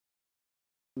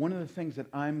One of the things that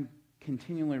I'm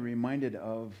continually reminded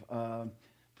of,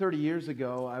 30 years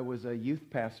ago, I was a youth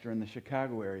pastor in the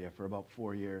Chicago area for about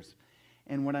 4 years.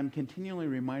 And what I'm continually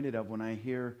reminded of when I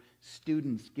hear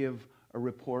students give a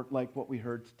report like what we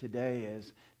heard today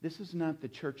is, this is not the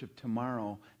church of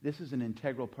tomorrow. This is an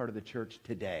integral part of the church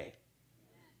today,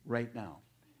 right now.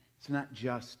 It's not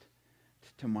just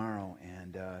tomorrow.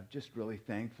 And just really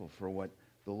thankful for what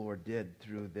the Lord did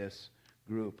through this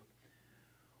group.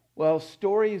 Well,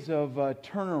 stories of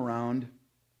turnaround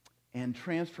and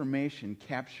transformation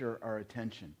capture our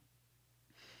attention.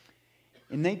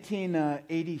 In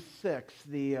 1986,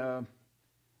 the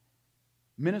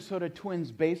Minnesota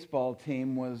Twins baseball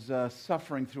team was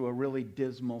suffering through a really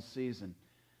dismal season.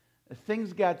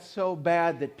 Things got so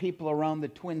bad that people around the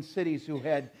Twin Cities who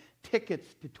had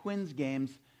tickets to Twins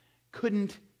games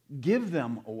couldn't give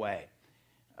them away.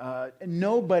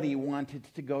 Nobody wanted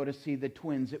to go to see the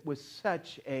Twins. It was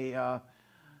such a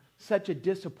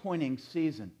disappointing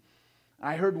season.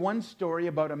 I heard one story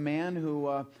about a man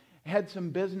who had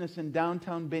some business in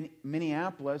downtown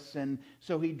Minneapolis, and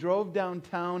so he drove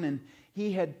downtown, and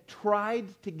he had tried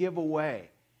to give away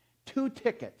 2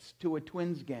 tickets to a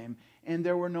Twins game, and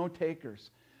there were no takers.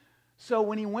 So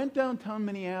when he went downtown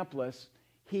Minneapolis,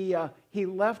 he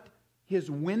left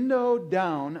his window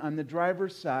down on the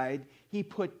driver's side. He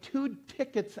put 2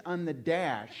 tickets on the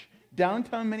dash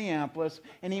downtown Minneapolis,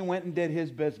 and he went and did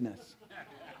his business.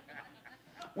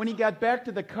 When he got back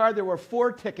to the car, there were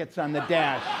 4 tickets on the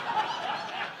dash.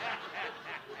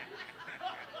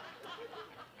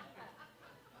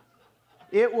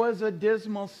 It was a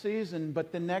dismal season,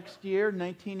 but the next year,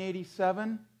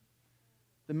 1987,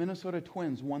 the Minnesota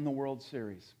Twins won the World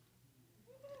Series.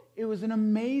 It was an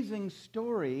amazing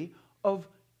story of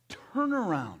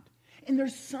turnaround. And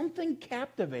there's something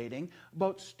captivating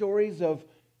about stories of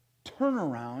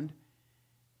turnaround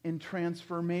and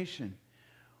transformation.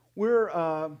 We're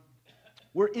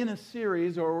in a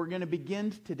series, or we're going to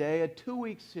begin today, a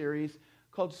 2-week series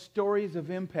called Stories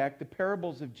of Impact, the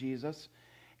Parables of Jesus.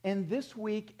 And this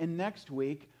week and next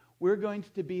week, we're going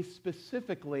to be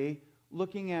specifically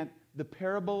looking at the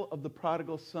parable of the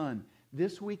Prodigal Son.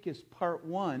 This week is part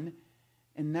 1,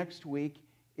 and next week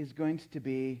is going to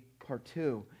be part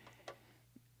 2.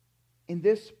 In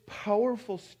this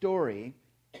powerful story,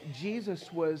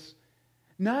 Jesus was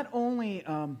not only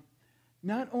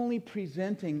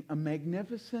presenting a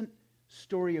magnificent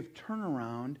story of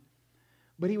turnaround,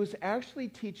 but he was actually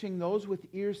teaching those with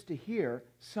ears to hear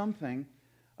something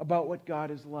about what God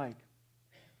is like.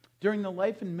 During the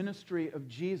life and ministry of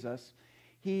Jesus,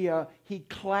 he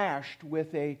clashed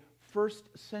with a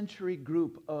first-century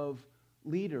group of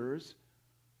leaders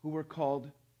who were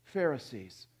called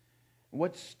Pharisees.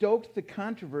 What stoked the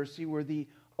controversy were the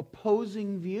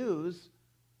opposing views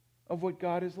of what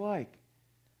God is like.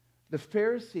 The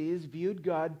Pharisees viewed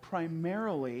God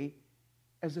primarily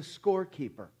as a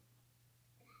scorekeeper.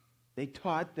 They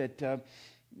taught that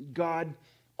God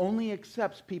only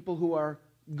accepts people who are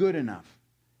good enough.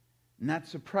 Not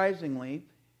surprisingly,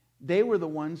 they were the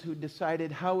ones who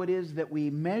decided how it is that we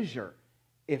measure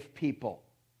if people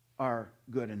are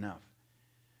good enough.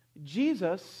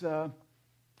 Jesus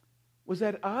was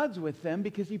at odds with them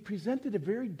because he presented a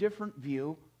very different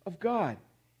view of God.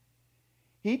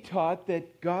 He taught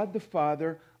that God the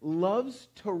Father loves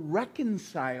to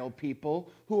reconcile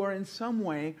people who are in some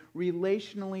way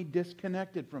relationally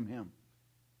disconnected from him.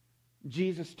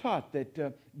 Jesus taught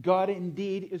that God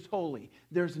indeed is holy.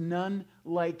 There's none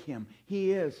like him.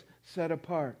 He is set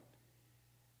apart.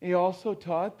 He also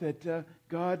taught that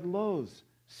God loathes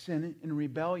sin and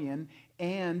rebellion,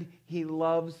 and he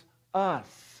loves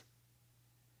us.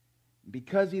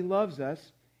 Because he loves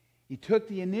us, he took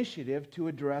the initiative to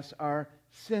address our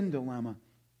sin dilemma.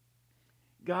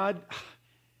 God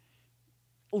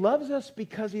loves us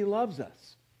because he loves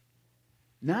us,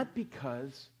 not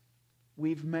because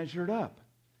we've measured up.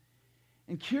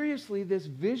 And curiously, this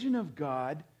vision of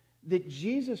God that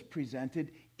Jesus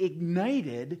presented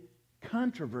ignited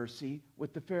controversy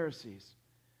with the Pharisees.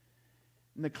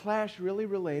 And the clash really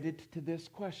related to this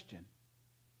question: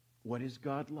 what is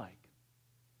God like?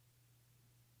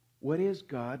 What is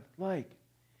God like?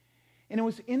 And it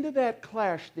was into that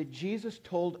clash that Jesus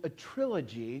told a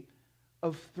trilogy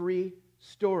of 3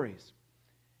 stories.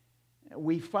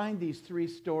 We find these 3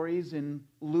 stories in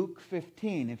Luke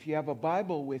 15. If you have a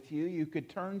Bible with you, you could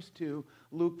turn to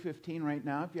Luke 15 right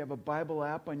now. If you have a Bible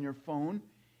app on your phone,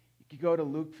 you could go to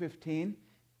Luke 15.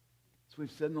 As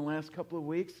we've said in the last couple of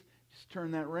weeks, just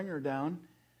turn that ringer down.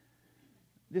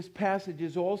 This passage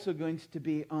is also going to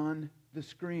be on the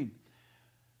screen.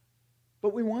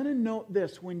 But we want to note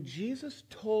this: when Jesus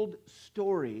told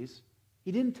stories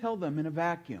He didn't tell them in a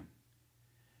vacuum.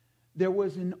 There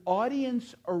was an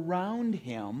audience around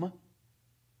him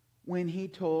when he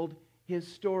told his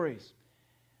stories.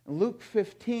 Luke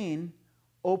 15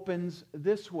 opens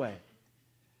this way.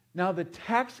 Now the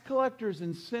tax collectors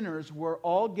and sinners were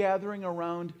all gathering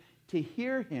around to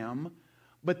hear him,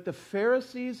 but the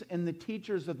Pharisees and the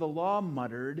teachers of the law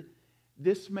muttered,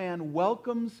 "This man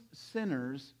welcomes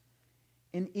sinners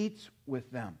and eats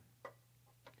with them."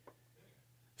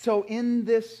 So in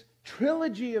this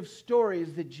trilogy of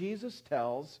stories that Jesus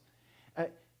tells,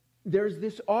 there's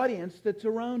this audience that's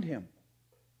around him.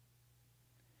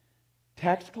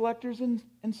 Tax collectors and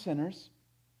sinners,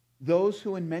 those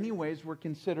who in many ways were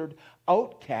considered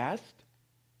outcast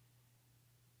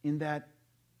in that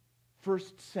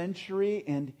first century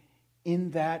and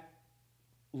in that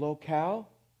locale.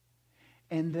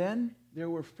 And then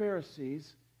there were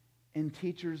Pharisees and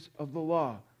teachers of the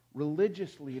law,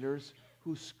 religious leaders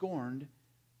who scorned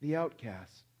the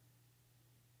outcasts.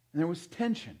 And there was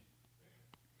tension.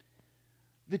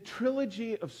 The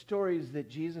trilogy of stories that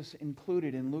Jesus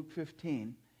included in Luke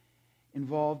 15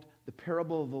 involved the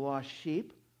parable of the lost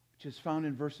sheep, which is found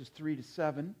in verses 3 to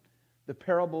 7, the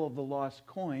parable of the lost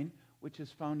coin, which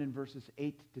is found in verses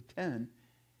 8 to 10,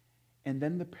 and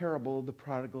then the parable of the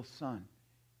prodigal son,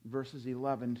 verses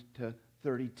 11 to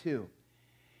 32.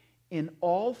 In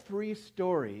all three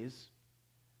stories,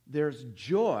 there's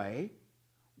joy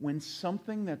when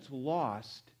something that's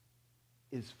lost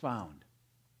is found.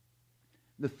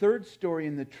 The third story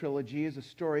in the trilogy is a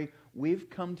story we've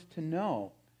come to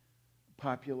know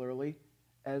popularly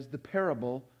as the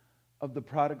parable of the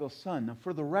prodigal son. Now,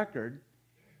 for the record,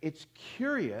 it's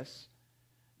curious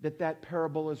that that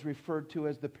parable is referred to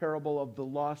as the parable of the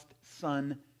lost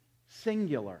son,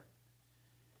 singular.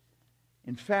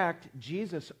 In fact,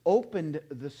 Jesus opened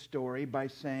the story by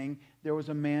saying there was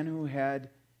a man who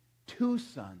had two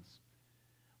sons.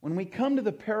 When we come to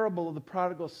the parable of the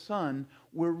prodigal son,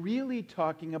 we're really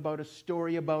talking about a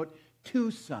story about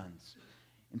two sons.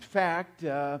 In fact,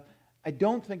 I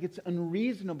don't think it's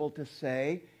unreasonable to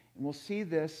say, and we'll see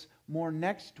this more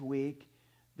next week,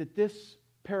 that this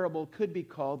parable could be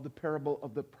called the parable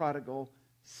of the prodigal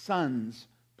sons,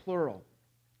 plural.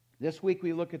 This week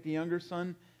we look at the younger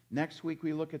son. Next week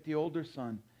we look at the older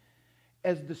son.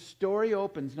 As the story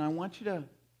opens, and I want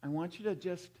you to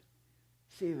just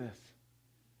see this.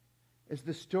 As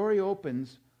the story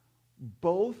opens,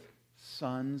 both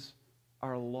sons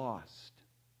are lost,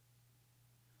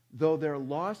 though their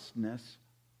lostness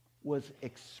was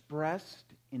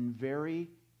expressed in very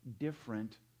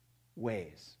different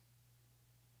ways.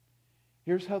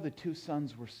 Here's how the two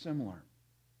sons were similar.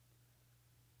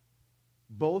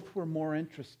 Both were more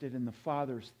interested in the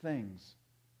father's things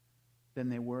than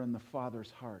they were in the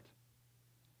father's heart.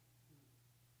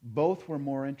 Both were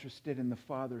more interested in the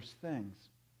father's things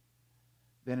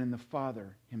than in the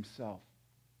father himself.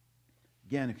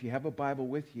 Again, if you have a Bible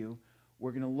with you,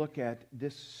 we're going to look at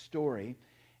this story.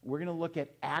 We're going to look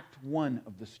at Act 1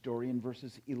 of the story in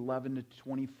verses 11 to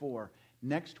 24.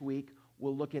 Next week,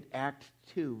 we'll look at Act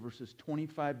 2, verses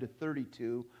 25 to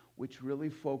 32, which really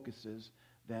focuses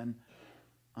then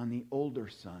on the older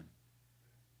son.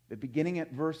 But beginning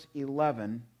at verse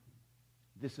 11,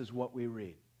 this is what we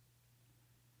read.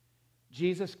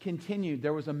 Jesus continued,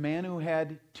 "There was a man who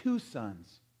had two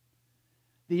sons.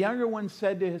 The younger one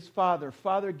said to his father,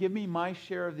 'Father, give me my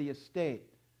share of the estate.'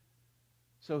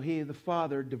 So he, the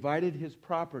father, divided his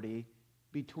property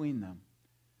between them.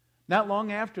 Not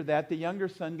long after that, the younger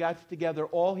son got together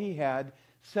all he had,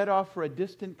 set off for a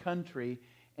distant country,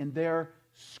 and there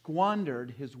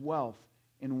squandered his wealth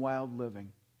in wild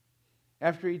living.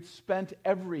 After he'd spent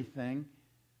everything,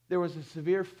 there was a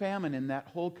severe famine in that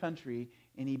whole country,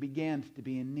 and he began to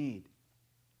be in need.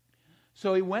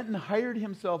 So he went and hired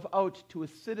himself out to a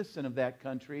citizen of that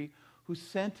country who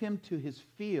sent him to his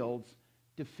fields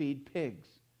to feed pigs.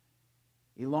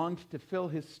 He longed to fill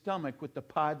his stomach with the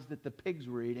pods that the pigs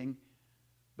were eating,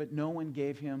 but no one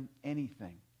gave him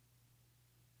anything.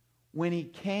 When he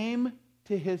came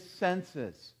to his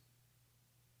senses,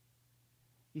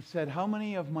 he said, 'How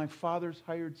many of my father's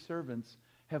hired servants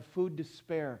have food to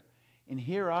spare? And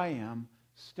here I am,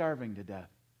 starving to death.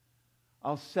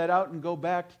 I'll set out and go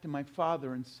back to my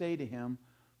father and say to him,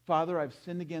 Father, I've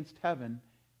sinned against heaven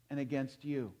and against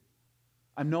you.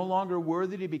 I'm no longer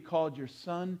worthy to be called your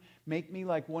son. Make me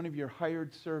like one of your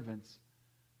hired servants.'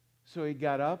 So he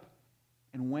got up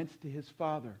and went to his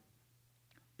father.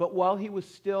 But while he was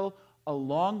still a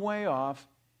long way off,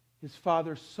 his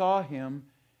father saw him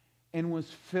and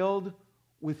was filled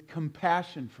with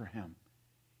compassion for him.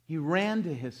 He ran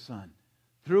to his son,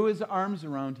 threw his arms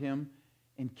around him,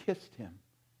 and kissed him.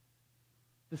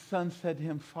 The son said to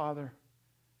him, Father,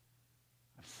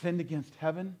 I've sinned against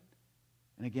heaven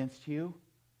and against you.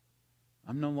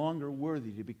 I'm no longer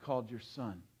worthy to be called your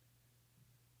son.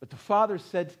 But the father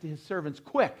said to his servants,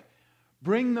 quick,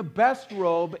 bring the best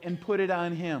robe and put it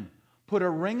on him. Put a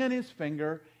ring on his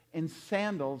finger and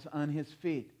sandals on his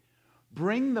feet.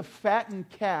 Bring the fattened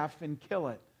calf and kill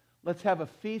it. Let's have a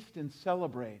feast and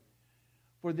celebrate.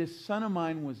 For this son of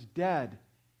mine was dead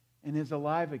and is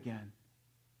alive again.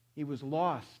 He was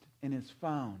lost and is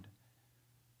found.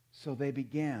 So they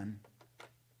began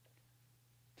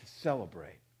to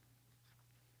celebrate.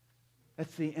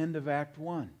 That's the end of Act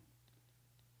 1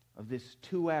 of this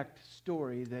 2-act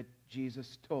story that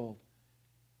Jesus told.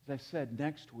 As I said,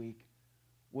 next week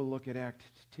we'll look at Act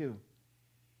 2.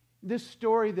 In this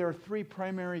story, there are 3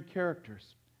 primary characters.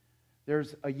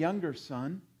 There's a younger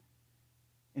son,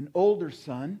 an older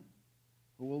son,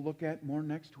 who we'll look at more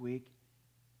next week,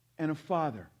 and a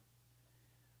father.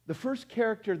 The first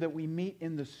character that we meet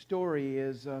in the story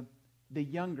is the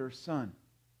younger son.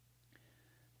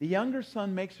 The younger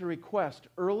son makes a request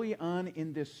early on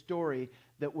in this story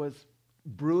that was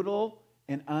brutal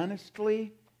and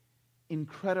honestly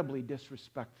incredibly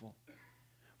disrespectful.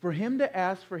 For him to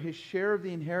ask for his share of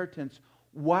the inheritance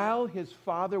while his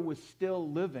father was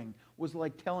still living was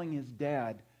like telling his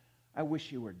dad, I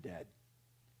wish you were dead.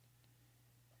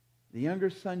 The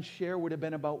younger son's share would have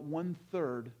been about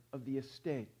 1/3 of the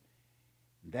estate.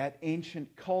 In that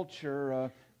ancient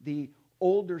culture, the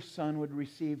older son would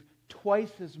receive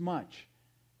twice as much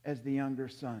as the younger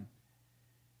son.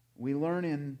 We learn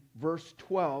in verse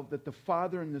 12 that the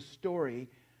father in the story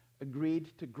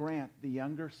agreed to grant the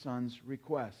younger son's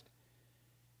request.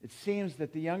 It seems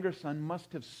that the younger son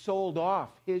must have sold off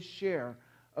his share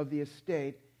of the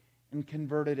estate and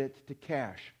converted it to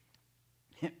cash.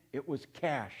 It was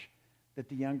cash that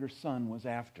the younger son was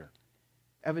after.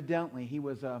 Evidently, he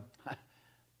was a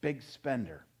big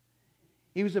spender.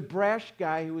 He was a brash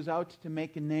guy who was out to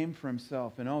make a name for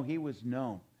himself, and he was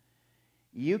known.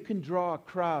 You can draw a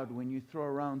crowd when you throw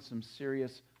around some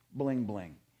serious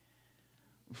bling-bling.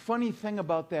 Funny thing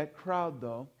about that crowd,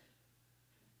 though,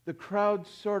 the crowd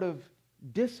sort of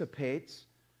dissipates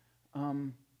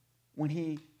when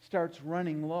he starts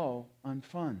running low on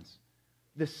funds.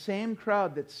 The same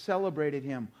crowd that celebrated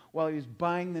him while he was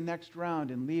buying the next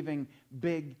round and leaving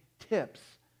big tips,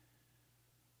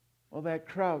 well, that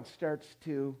crowd starts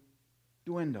to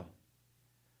dwindle.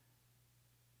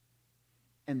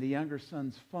 And the younger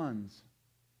son's funds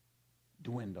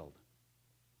dwindled.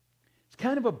 It's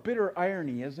kind of a bitter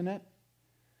irony, isn't it?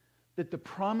 That the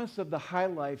promise of the high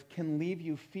life can leave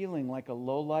you feeling like a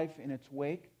low life in its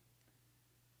wake.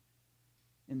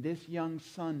 And this young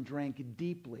son drank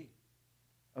deeply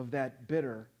of that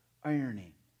bitter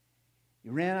irony. He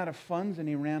ran out of funds and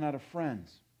he ran out of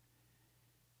friends.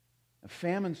 A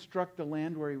famine struck the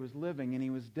land where he was living and he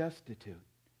was destitute.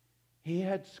 He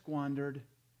had squandered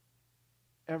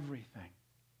everything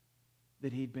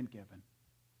that he'd been given.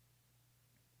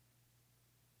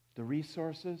 The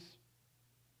resources,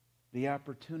 the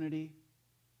opportunity,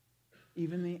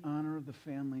 even the honor of the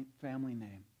family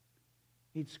name.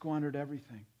 He'd squandered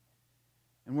everything.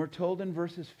 And we're told in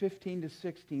verses 15 to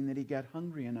 16 that he got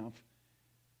hungry enough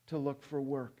to look for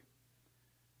work.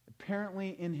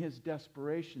 Apparently, in his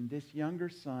desperation, this younger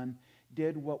son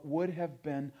did what would have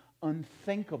been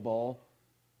unthinkable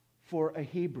for a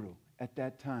Hebrew at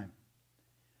that time.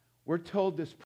 We're told this